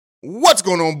What's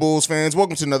going on, Bulls fans?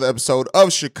 Welcome to another episode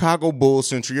of Chicago Bulls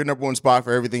Central, your number one spot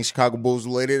for everything Chicago Bulls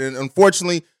related. And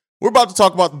unfortunately, we're about to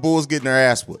talk about the Bulls getting their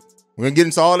ass whipped. We're going to get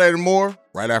into all that and more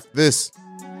right after this.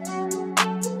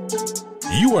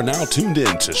 You are now tuned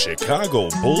in to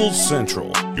Chicago Bulls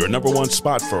Central, your number one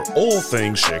spot for all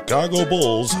things Chicago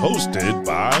Bulls, hosted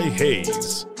by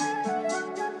Hayes.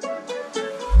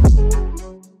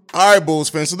 All right,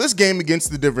 Bulls fans. So this game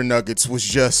against the Denver Nuggets was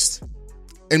just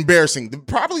embarrassing.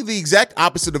 Probably the exact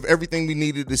opposite of everything we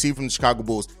needed to see from the Chicago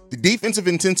Bulls. The defensive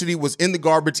intensity was in the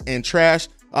garbage and trash.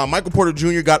 Michael Porter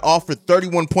Jr. got off for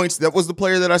 31 points. That was the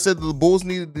player that I said that the Bulls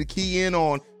needed to key in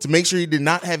on to make sure he did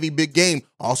not have a big game.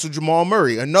 Also, Jamal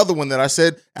Murray, another one that I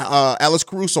said, Alex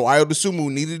Caruso, Ayo Dosunmu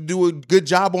needed to do a good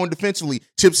job on defensively.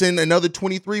 Chips in another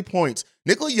 23 points.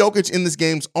 Nikola Jokic in this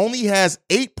game only has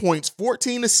 8 points,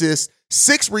 14 assists,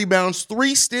 6 rebounds,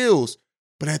 3 steals.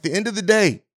 But at the end of the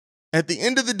day,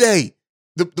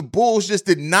 the Bulls just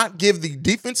did not give the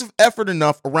defensive effort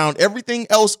enough around everything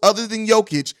else other than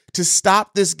Jokic to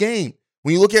stop this game.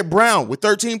 When you look at Brown with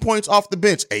 13 points off the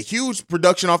bench, a huge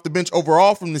production off the bench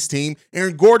overall from this team.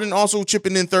 Aaron Gordon also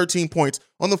chipping in 13 points.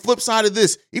 On the flip side of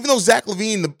this, even though Zach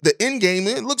LaVine, the end game,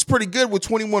 it looks pretty good with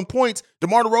 21 points,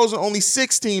 DeMar DeRozan only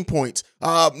 16 points.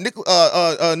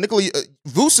 Nikola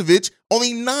Vucevic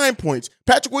only 9 points.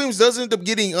 Patrick Williams does end up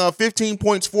getting 15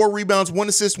 points, 4 rebounds, 1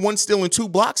 assist, 1 steal, and 2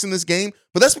 blocks in this game,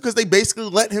 but that's because they basically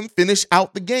let him finish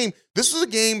out the game. This was a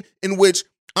game in which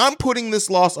I'm putting this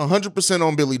loss 100%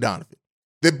 on Billy Donovan.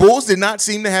 The Bulls did not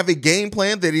seem to have a game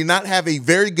plan. They did not have a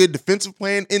very good defensive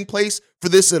plan in place for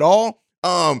this at all.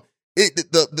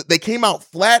 They came out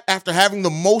flat after having the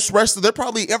most rest that they're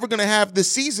probably ever going to have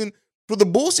this season. For the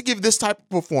Bulls to give this type of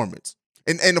performance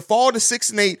and to fall to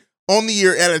 6-8 on the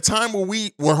year at a time where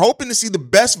we were hoping to see the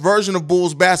best version of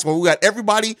Bulls basketball. We got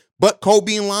everybody but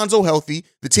Kobe and Lonzo healthy.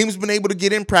 The team's been able to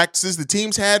get in practices. The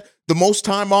team's had the most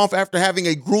time off after having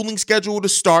a grueling schedule to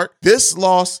start. This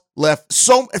loss left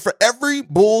for every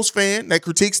Bulls fan that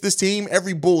critiques this team,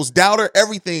 every Bulls doubter,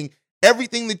 everything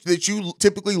that you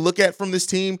typically look at from this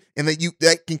team and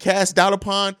that can cast doubt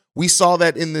upon, we saw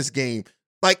that in this game.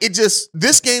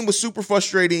 This game was super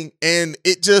frustrating, and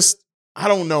I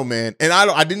don't know, man. And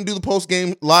I didn't do the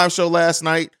post-game live show last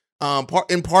night,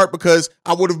 in part because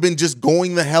I would have been just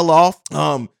going the hell off.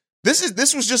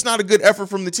 This was just not a good effort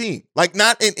from the team.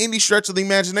 Not in any stretch of the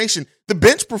imagination. The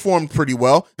bench performed pretty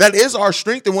well. That is our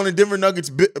strength, and one of Denver Nuggets'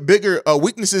 bigger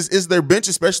weaknesses is their bench,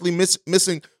 especially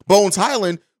missing Bones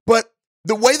Highland. But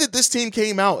the way that this team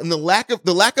came out and the lack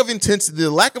of intensity,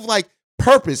 the lack of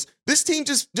purpose, this team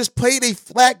just played a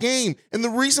flat game. And the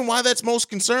reason why that's most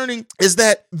concerning is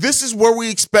that this is where we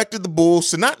expected the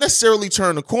Bulls to not necessarily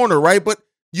turn the corner, right? But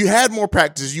you had more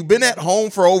practice. You've been at home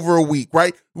for over a week,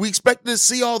 right? We expected to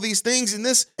see all these things, and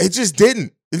it just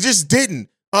didn't. It just didn't.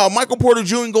 Michael Porter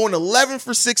Jr. going 11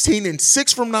 for 16 and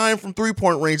 6 from 9 from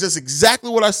three-point range. That's exactly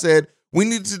what I said we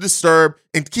needed to disturb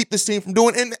and keep this team from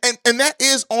doing. And that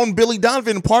is on Billy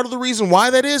Donovan. And part of the reason why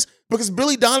that is because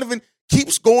Billy Donovan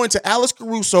keeps going to Alex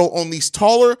Caruso on these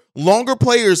taller, longer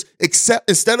players,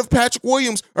 instead of Patrick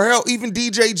Williams or hell, even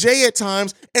DJJ at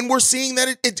times, and we're seeing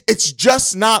that it's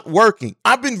just not working.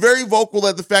 I've been very vocal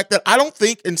at the fact that I don't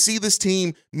think and see this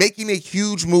team making a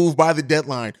huge move by the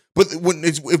deadline. But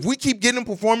if we keep getting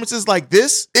performances like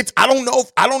this, I don't know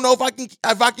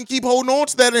if I can keep holding on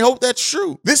to that and hope that's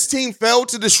true. This team failed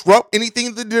to disrupt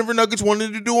anything the Denver Nuggets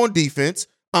wanted to do on defense.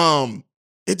 I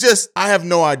have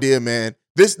no idea, man.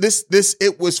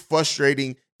 It was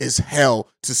frustrating as hell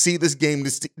to see this game,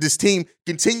 this team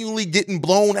continually getting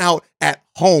blown out at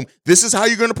home. This is how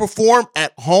you're going to perform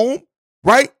at home,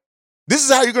 right? This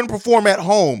is how you're going to perform at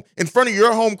home in front of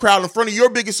your home crowd, in front of your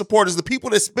biggest supporters, the people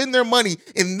that spend their money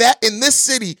in this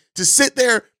city to sit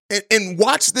there and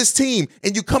watch this team,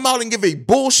 and you come out and give a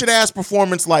bullshit ass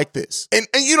performance like this. And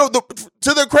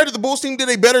to their credit, the Bulls team did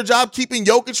a better job keeping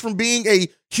Jokic from being a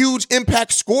huge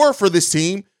impact scorer for this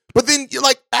team. But then,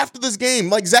 after this game,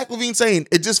 like Zach LaVine saying,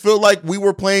 it just felt like we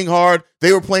were playing hard,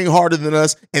 they were playing harder than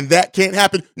us, and that can't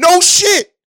happen. No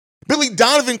shit! Billy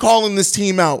Donovan calling this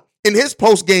team out in his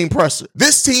post-game presser.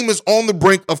 This team is on the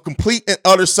brink of complete and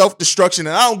utter self-destruction,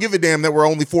 and I don't give a damn that we're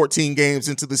only 14 games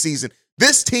into the season.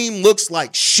 This team looks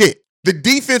like shit. The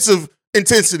defensive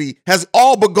intensity has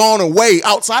all but gone away.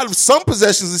 Outside of some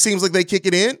possessions, it seems like they kick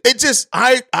it in.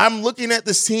 I'm looking at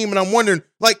this team, and I'm wondering,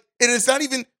 and it's not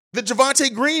even the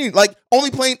Javonte Green,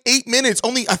 only playing 8 minutes,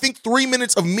 only I think 3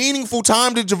 minutes of meaningful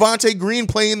time to Javonte Green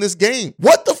playing this game.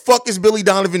 What the fuck is Billy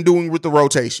Donovan doing with the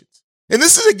rotations? And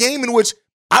this is a game in which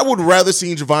I would rather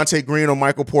see Javonte Green or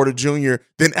Michael Porter Jr.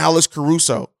 than Alex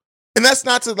Caruso. And that's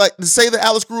not to say that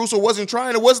Alex Caruso wasn't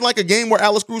trying. It wasn't like a game where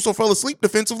Alex Caruso fell asleep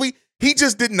defensively. He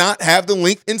just did not have the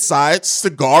length and size to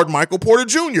guard Michael Porter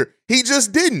Jr. He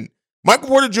just didn't. Michael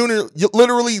Porter Jr.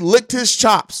 literally licked his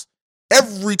chops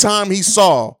every time he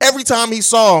saw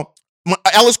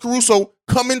Alex Caruso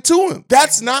coming to him.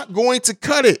 That's not going to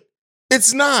cut it.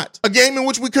 It's not. A game in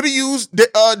which we could have used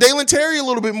Dalen Terry a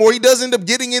little bit more. He does end up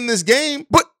getting in this game,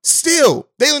 but still,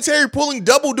 Dalen Terry pulling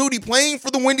double duty, playing for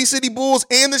the Windy City Bulls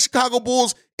and the Chicago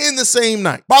Bulls in the same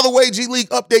night. By the way, G League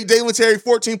update, Dalen Terry,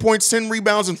 14 points, 10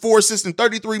 rebounds, and 4 assists in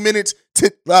 33 minutes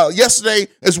yesterday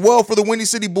as well for the Windy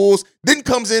City Bulls. Then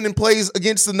comes in and plays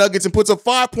against the Nuggets and puts up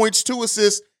 5 points, 2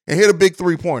 assists, and hit a big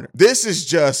 3-pointer. This is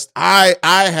just, I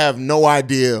have no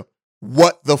idea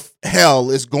what the hell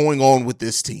is going on with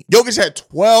this team. Jokic had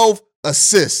 12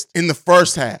 assists in the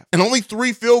first half and only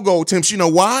 3 field goal attempts. You know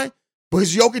why?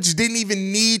 Because Jokic didn't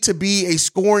even need to be a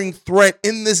scoring threat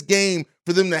in this game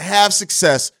for them to have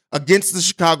success against the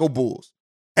Chicago Bulls.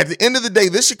 At the end of the day,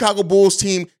 this Chicago Bulls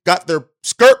team got their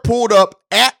skirt pulled up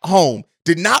at home,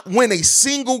 did not win a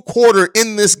single quarter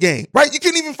in this game, right? You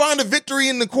can't even find a victory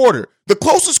in the quarter. The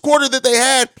closest quarter that they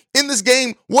had in this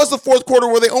game was the fourth quarter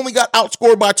where they only got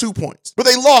outscored by 2 points, but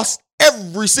they lost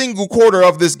every single quarter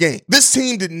of this game. This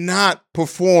team did not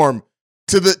perform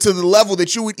to the level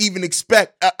that you would even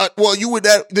expect.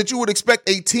 That you would expect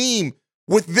a team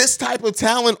with this type of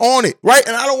talent on it, right?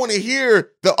 And I don't want to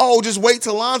hear just wait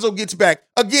till Lonzo gets back.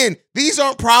 Again, these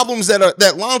aren't problems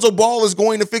that Lonzo Ball is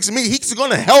going to fix. He's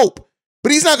going to help,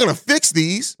 but he's not going to fix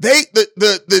these.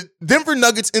 The Denver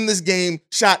Nuggets in this game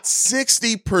shot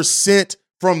 60%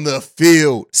 from the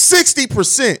field.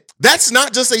 60%. That's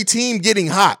not just a team getting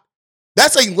hot.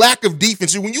 That's a lack of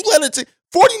defense. When you let it to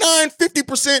 49,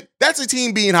 50%, that's a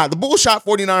team being hot. The Bulls shot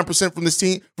 49% from this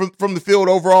team, from the field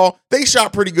overall. They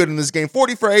shot pretty good in this game.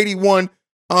 40 for 81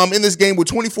 in this game with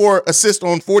 24 assists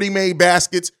on 40 made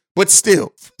baskets. But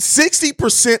still,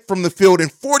 60% from the field and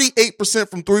 48%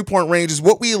 from three-point range is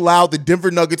what we allowed the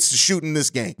Denver Nuggets to shoot in this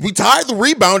game. We tied the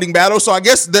rebounding battle, so I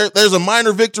guess there's a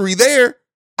minor victory there.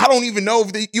 I don't even know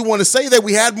if you want to say that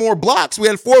we had more blocks. We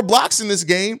had 4 blocks in this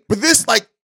game. But this,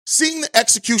 seeing the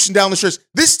execution down the stretch,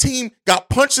 this team got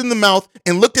punched in the mouth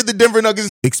and looked at the Denver Nuggets.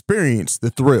 Experience the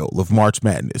thrill of March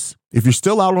Madness. If you're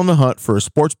still out on the hunt for a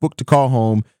sports book to call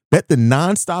home, bet the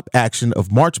nonstop action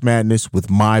of March Madness with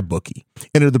MyBookie.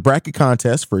 Enter the bracket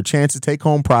contest for a chance to take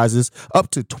home prizes up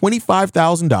to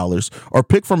 $25,000 or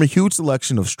pick from a huge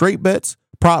selection of straight bets,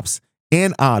 props,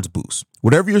 and odds boosts.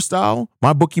 Whatever your style,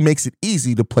 MyBookie makes it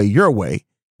easy to play your way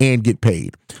and get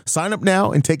paid. Sign up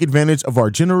now and take advantage of our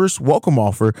generous welcome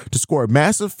offer to score a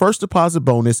massive first deposit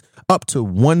bonus up to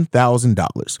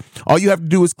 $1,000. All you have to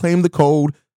do is claim the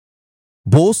code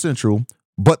BULLCENTRAL.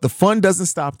 But the fun doesn't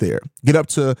stop there. Get up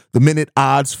to the minute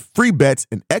odds, free bets,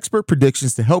 and expert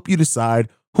predictions to help you decide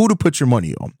who to put your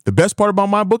money on. The best part about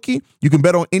MyBookie, you can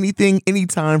bet on anything,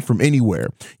 anytime, from anywhere.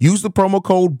 Use the promo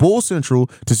code BULLCENTRAL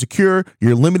to secure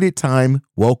your limited time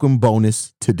welcome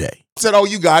bonus today. Said,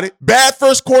 you got it. Bad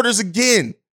first quarters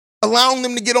again, allowing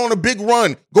them to get on a big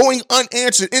run, going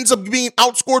unanswered, ends up being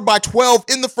outscored by 12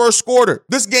 in the first quarter.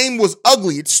 This game was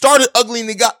ugly. It started ugly and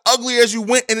it got uglier as you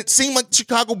went, and it seemed like the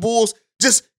Chicago Bulls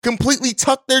just completely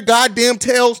tucked their goddamn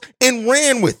tails and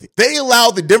ran with it. They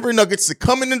allowed the Denver Nuggets to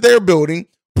come into their building,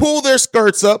 pull their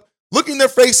skirts up, look in their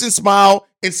face and smile,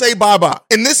 and say bye-bye.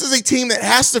 And this is a team that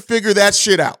has to figure that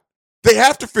shit out. They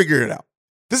have to figure it out.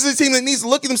 This is a team that needs to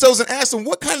look at themselves and ask them,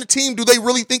 what kind of team do they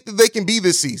really think that they can be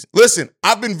this season? Listen,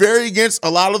 I've been very against a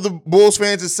lot of the Bulls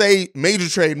fans that say, major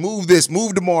trade, move this,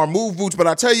 move DeMar, move Vooch. But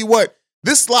I tell you what,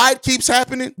 this slide keeps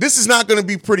happening. This is not going to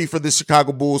be pretty for the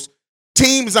Chicago Bulls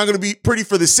team. It's not going to be pretty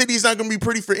for the city. It's not going to be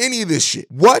pretty for any of this shit.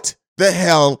 What the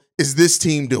hell is this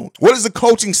team doing? What is the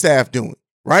coaching staff doing?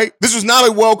 Right? This was not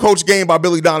a well-coached game by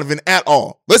Billy Donovan at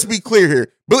all. Let's be clear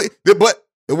here. But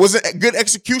it wasn't a good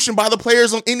execution by the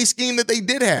players on any scheme that they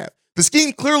did have. The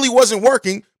scheme clearly wasn't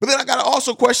working, but then I got to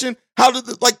also question, how did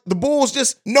the Bulls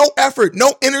just no effort,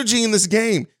 no energy in this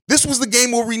game? This was the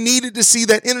game where we needed to see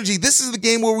that energy. This is the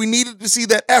game where we needed to see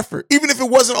that effort, even if it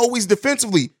wasn't always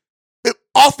defensively.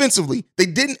 Offensively, they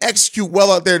didn't execute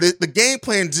well out there. The game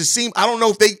plan just seemed, I don't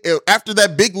know if they, after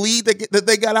that big lead that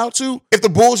they got out to, if the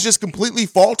Bulls just completely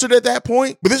faltered at that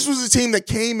point. But this was a team that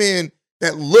came in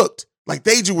that looked like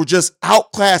they were just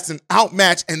outclassed and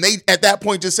outmatched, and they, at that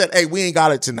point, just said, hey, we ain't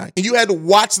got it tonight. And you had to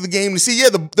watch the game to see,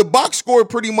 the box score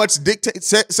pretty much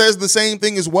says the same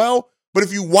thing as well. But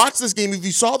if you watch this game, if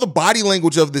you saw the body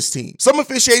language of this team, some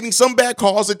officiating, some bad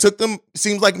calls, it took them,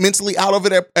 seems like, mentally out of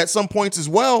it at some points as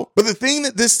well. But the thing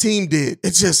that this team did,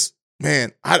 it's just,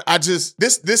 man,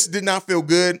 this did not feel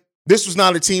good. This was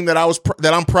not a team that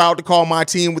I'm proud to call my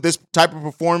team with this type of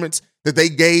performance that they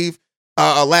gave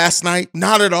last night.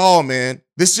 Not at all, man.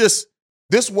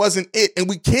 This wasn't it. And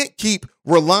we can't keep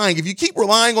relying. If you keep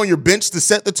relying on your bench to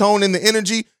set the tone and the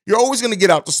energy, you're always going to get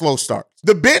out the slow start.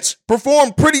 The bench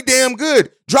performed pretty damn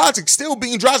good. Dragic still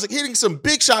being Dragic, hitting some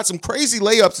big shots, some crazy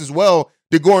layups as well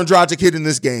that Goran Dragic hit in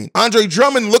this game. Andre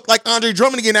Drummond looked like Andre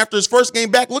Drummond again after his first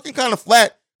game back, looking kind of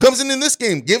flat. Comes in this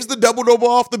game, gives the double-double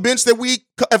off the bench that we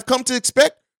have come to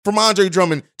expect from Andre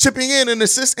Drummond, chipping in an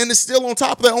assist, and is still on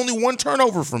top of that, only one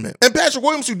turnover from him. And Patrick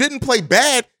Williams, who didn't play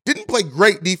bad, didn't play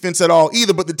great defense at all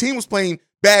either, but the team was playing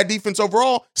bad defense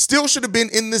overall, still should have been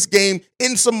in this game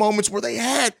in some moments where they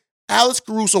had Alex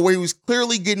Caruso, where he was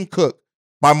clearly getting cooked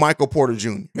by Michael Porter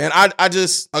Jr. Man, I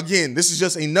just, again, this is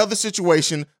just another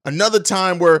situation, another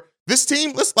time where this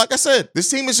team, like I said, this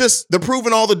team is just, they're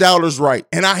proving all the doubters right.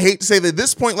 And I hate to say that at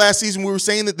this point last season, we were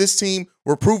saying that this team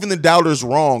were proving the doubters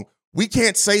wrong. We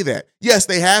can't say that. Yes,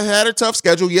 they have had a tough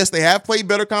schedule. Yes, they have played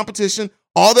better competition.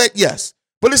 All that, yes.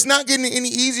 But it's not getting any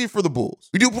easier for the Bulls.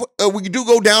 We do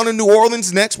go down in New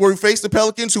Orleans next, where we face the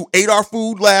Pelicans, who ate our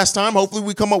food last time. Hopefully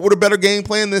we come up with a better game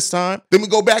plan this time. Then we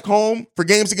go back home for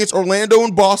games against Orlando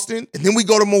and Boston. And then we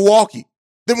go to Milwaukee.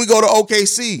 Then we go to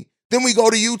OKC. Then we go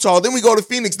to Utah. Then we go to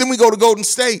Phoenix. Then we go to Golden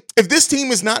State. If this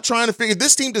team is not trying to figure, if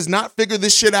this team does not figure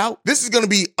this shit out, this is going to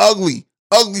be ugly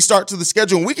start to the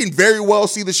schedule. And we can very well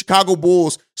see the Chicago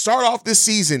Bulls start off this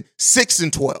season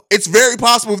 6-12. It's very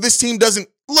possible if this team doesn't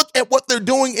look at what they're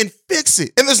doing and fix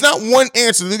it. And there's not one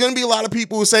answer. There's going to be a lot of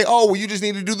people who say, oh, well, you just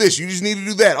need to do this. You just need to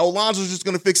do that. Oh, Lonzo's just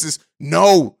going to fix this.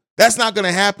 No, that's not going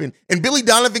to happen. And Billy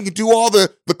Donovan can do all the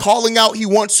calling out he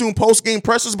wants to in post-game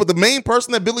pressers, but the main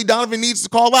person that Billy Donovan needs to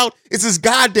call out is his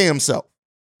goddamn self.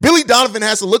 Billy Donovan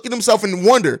has to look at himself and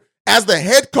wonder, as the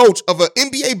head coach of an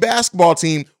NBA basketball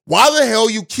team, why the hell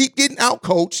you keep getting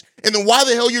out-coached, and then why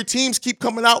the hell your teams keep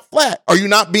coming out flat? Are you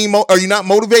not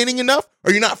motivating enough?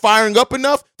 Are you not firing up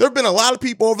enough? There have been a lot of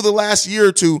people over the last year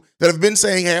or two that have been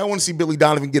saying, hey, I want to see Billy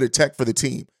Donovan get a tech for the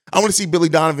team. I want to see Billy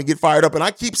Donovan get fired up. And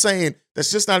I keep saying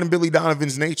that's just not in Billy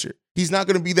Donovan's nature. He's not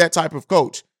going to be that type of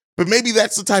coach. But maybe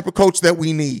that's the type of coach that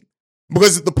we need.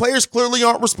 Because if the players clearly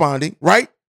aren't responding, right?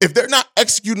 If they're not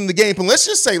executing the game plan,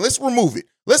 let's remove it.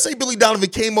 Let's say Billy Donovan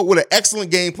came up with an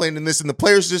excellent game plan in this and the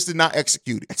players just did not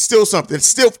execute it. It's still something. It's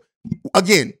still,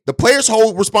 again, the players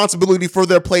hold responsibility for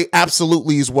their play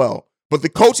absolutely as well. But the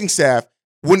coaching staff,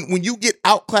 when you get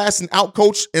outclassed and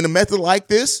outcoached in a method like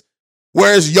this,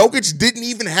 whereas Jokic didn't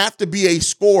even have to be a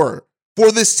scorer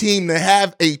for this team to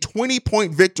have a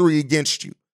 20-point victory against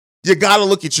you, you got to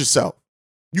look at yourself.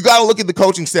 You got to look at the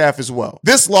coaching staff as well.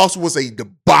 This loss was a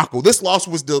debacle. This loss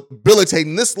was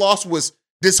debilitating. This loss was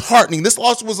disheartening. This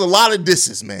loss was a lot of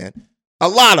disses, man. A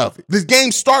lot of it. This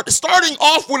game starting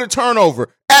off with a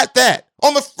turnover at that.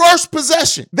 On the first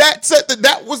possession.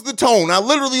 That was the tone. I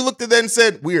literally looked at that and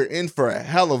said, we are in for a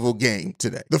hell of a game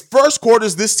today. The first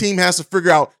quarters, this team has to figure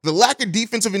out. The lack of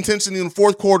defensive intensity in the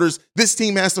fourth quarters, this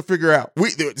team has to figure out.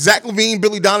 Zach LaVine,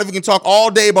 Billy Donovan can talk all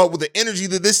day about with the energy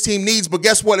that this team needs, but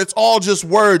guess what? It's all just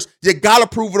words. You got to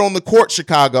prove it on the court,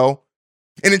 Chicago.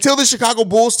 And until the Chicago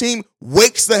Bulls team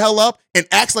wakes the hell up and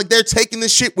acts like they're taking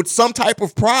this shit with some type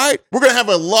of pride, we're going to have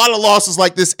a lot of losses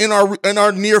like this in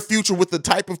our near future with the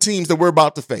type of teams that we're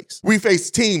about to face. We face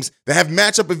teams that have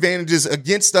matchup advantages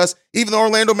against us, even the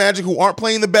Orlando Magic, who aren't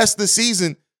playing the best this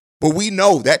season. But we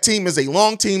know that team is a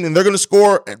long team and they're going to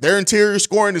score. Their interior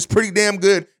scoring is pretty damn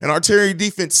good, and our interior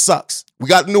defense sucks. We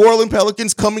got the New Orleans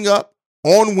Pelicans coming up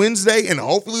on Wednesday, and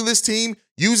hopefully this team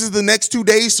uses the next 2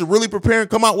 days to really prepare and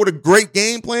come out with a great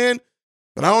game plan.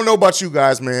 But I don't know about you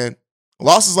guys, man.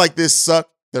 Losses like this suck.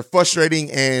 They're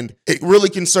frustrating, and it really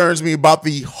concerns me about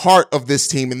the heart of this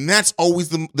team. And that's always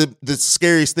the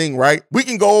scariest thing, right? We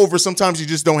can go over sometimes you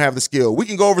just don't have the skill. We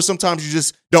can go over sometimes you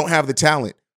just don't have the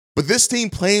talent. But this team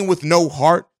playing with no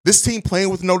heart, this team playing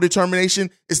with no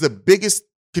determination is the biggest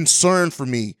concern for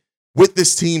me with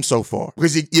this team so far.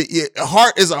 Because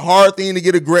heart is a hard thing to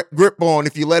get a grip on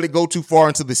if you let it go too far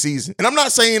into the season. And I'm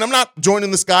not joining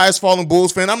the Sky is Falling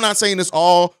Bulls fan. I'm not saying it's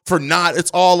all for naught.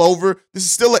 It's all over. This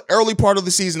is still an early part of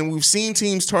the season, and we've seen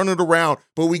teams turn it around.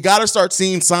 But we got to start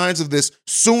seeing signs of this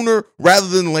sooner rather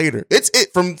than later. It's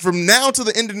it. From now to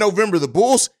the end of November, the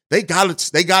Bulls, they got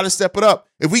to step it up.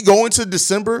 If we go into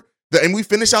December and we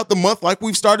finish out the month like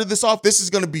we've started this off, this is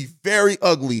going to be very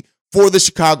ugly for the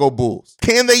Chicago Bulls.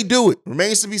 Can they do it?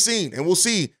 Remains to be seen. And we'll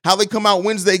see how they come out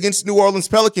Wednesday against New Orleans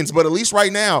Pelicans. But at least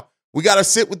right now, we got to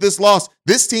sit with this loss.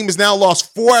 This team has now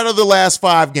lost 4 out of the last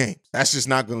 5 games. That's just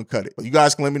not going to cut it. But you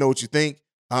guys can let me know what you think.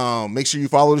 Make sure you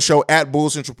follow the show at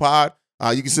Bulls Central Pod.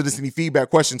 You can send us any feedback,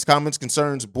 questions, comments,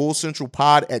 concerns,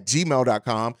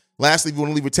 bullcentralpod@gmail.com. Lastly, if you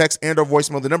want to leave a text and or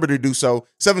voicemail, the number to do so,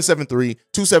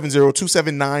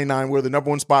 773-270-2799. We're the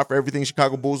number one spot for everything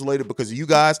Chicago Bulls related because of you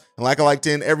guys. And like I like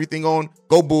to end everything on,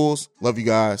 go Bulls. Love you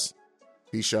guys.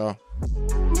 Peace, y'all.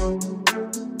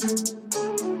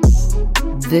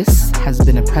 This has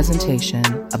been a presentation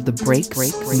of the Break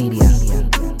Media.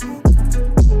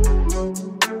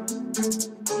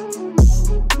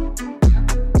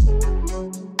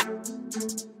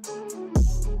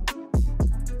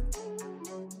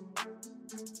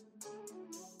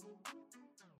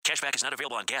 Cashback is not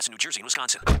available on gas in New Jersey and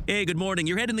Wisconsin. Hey, good morning.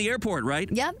 You're heading to the airport,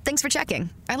 right? Yep, thanks for checking.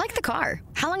 I like the car.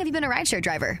 How long have you been a rideshare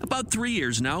driver? About 3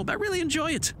 years now. I really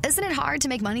enjoy it. Isn't it hard to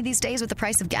make money these days with the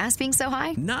price of gas being so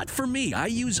high? Not for me. I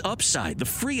use Upside, the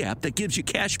free app that gives you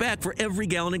cash back for every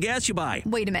gallon of gas you buy.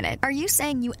 Wait a minute. Are you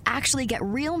saying you actually get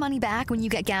real money back when you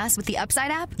get gas with the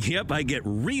Upside app? Yep, I get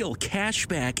real cash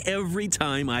back every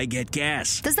time I get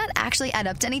gas. Does that actually add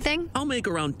up to anything? I'll make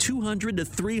around $200 to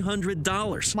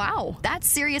 $300. Wow, that's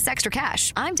serious extra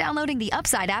cash. I'm downloading the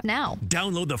Upside app now.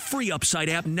 Download the free Upside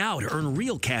app now to earn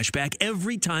real cash back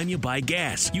every time you buy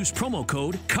gas. Use promo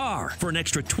code CAR for an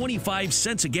extra 25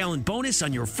 cents a gallon bonus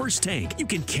on your first tank. You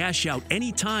can cash out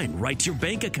anytime right to your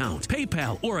bank account,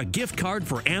 PayPal, or a gift card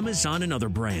for Amazon and other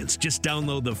brands. Just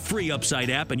download the free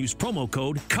Upside app and use promo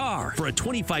code CAR for a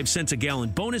 25 cents a gallon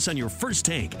bonus on your first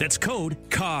tank. That's code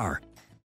CAR.